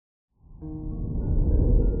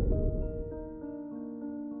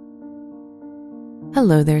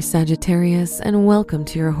Hello there, Sagittarius, and welcome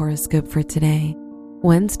to your horoscope for today,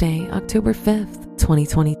 Wednesday, October 5th,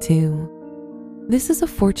 2022. This is a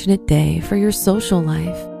fortunate day for your social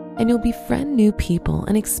life, and you'll befriend new people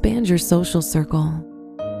and expand your social circle.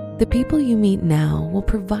 The people you meet now will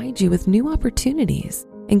provide you with new opportunities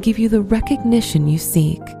and give you the recognition you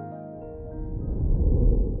seek.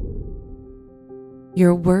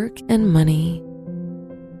 Your work and money.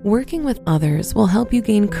 Working with others will help you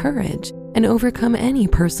gain courage and overcome any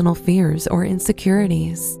personal fears or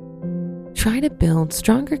insecurities. Try to build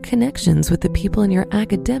stronger connections with the people in your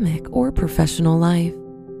academic or professional life.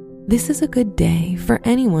 This is a good day for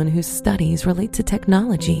anyone whose studies relate to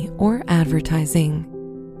technology or advertising.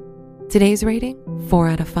 Today's rating, 4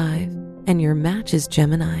 out of 5, and your match is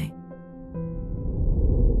Gemini.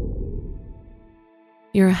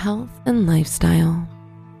 Your health and lifestyle.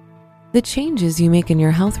 The changes you make in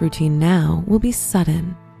your health routine now will be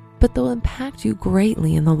sudden, but they'll impact you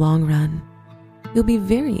greatly in the long run. You'll be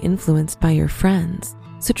very influenced by your friends,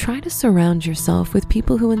 so try to surround yourself with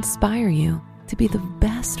people who inspire you to be the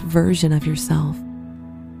best version of yourself.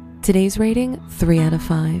 Today's rating, 3 out of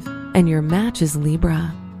 5, and your match is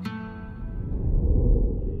Libra.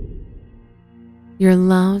 Your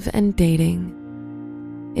love and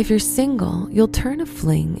dating. If you're single, you'll turn a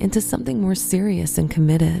fling into something more serious and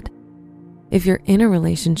committed. If you're in a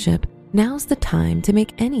relationship, now's the time to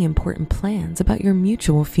make any important plans about your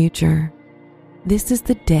mutual future. This is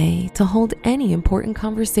the day to hold any important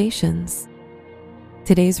conversations.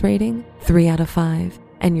 Today's rating, 3 out of 5,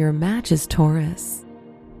 and your match is Taurus.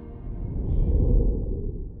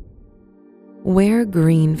 Wear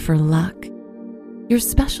green for luck. Your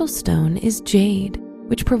special stone is jade,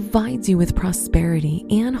 which provides you with prosperity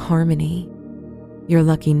and harmony. Your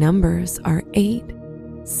lucky numbers are 8,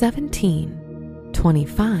 17,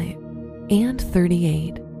 25, and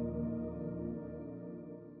 38.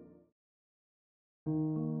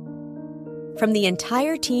 From the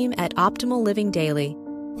entire team at Optimal Living Daily,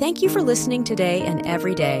 thank you for listening today and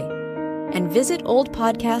every day. And visit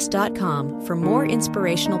oldpodcast.com for more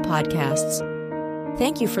inspirational podcasts.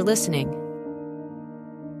 Thank you for listening.